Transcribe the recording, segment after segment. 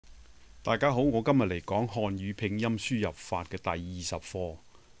大家好，我今日嚟講漢語拼音輸入法嘅第20課。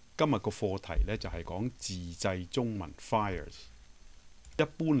今日個課題呢，就係講自製中文 flyers。一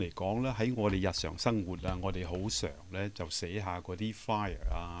般嚟講呢，喺我哋日常生活啊，我哋好常呢就寫下嗰啲 flyer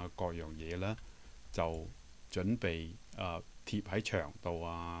啊，各樣嘢呢，就準備貼喺牆度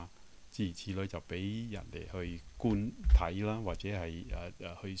啊，諸如此類，就俾人哋去觀睇啦，或者係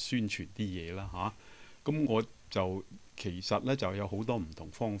去宣傳啲嘢啦嚇。咁我就其實咧就有好多唔同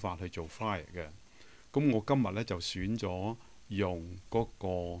方法去做 flyer 嘅。咁我今日咧就選咗用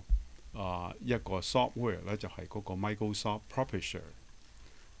嗰一個 software 咧，就係嗰個 Microsoft Publisher。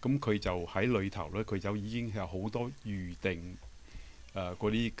咁佢就喺裏頭咧，佢就已經有好多預定嗰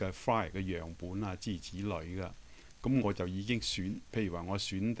啲嘅 flyer 嘅樣本啊，諸如此類嘅。咁我就已經譬如話我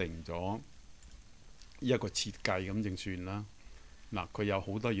選定咗一個設計咁正算啦。嗱，佢有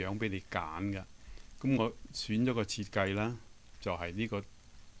好多樣俾你揀嘅。咁我選咗個設計啦，就係呢個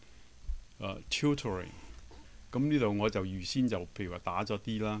tutoring。咁呢度我就預先就譬如話打咗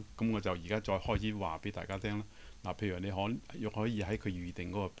啲啦。咁我就而家再開始話俾大家聽啦。嗱，譬如你可以喺佢預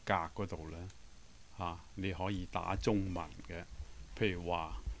定嗰個格嗰度咧你可以打中文嘅。譬如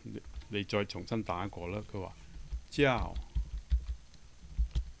話你再重新打一個啦。佢話教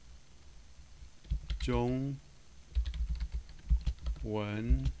中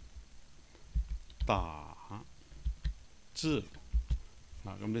文打字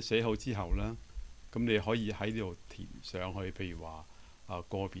咁你寫好之後呢，咁你可以喺呢度填上去，譬如話個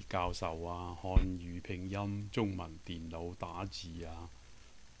別教授啊、漢語拼音、中文電腦打字啊、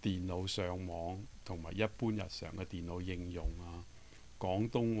電腦上網同埋一般日常嘅電腦應用啊、廣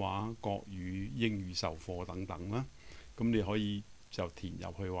東話、國語、英語授課等等啦。咁你可以就填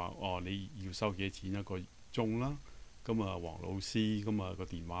入去話你要收幾錢一個鐘啦。咁黃老師咁個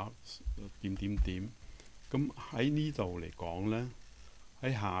電話點點點。咁喺呢度嚟講呢，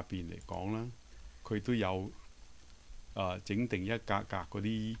喺下邊嚟講呢，佢都有整定一格格嗰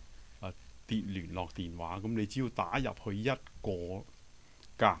啲聯絡電話。咁你只要打入去一個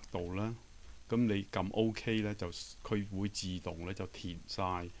格度啦，咁你撳 OK 呢，就佢會自動呢就填晒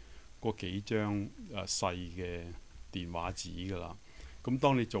嗰幾張細嘅電話紙噶啦。咁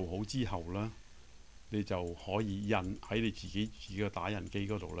當你做好之後呢，你就可以印喺你自己嘅打印機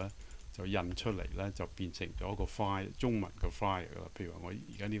嗰度呢，就印出嚟呢，就變成咗個 file 中文嘅 file 噶啦。譬如話我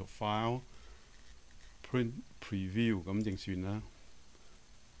而家呢個 file print preview 咁正算啦。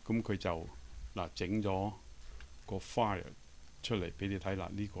咁佢就整咗個 file 出嚟俾你睇啦。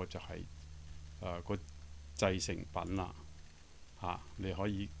呢個就係個製成品啦。你可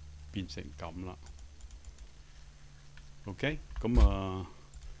以變成咁啦。OK，咁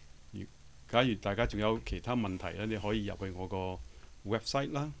假如大家仲有其他問題咧，你可以入去我個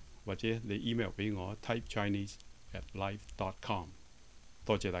website 啦，或者你 email 俾我 typechinese@life.com。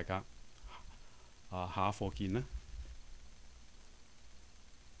多謝大家，下一課見啦。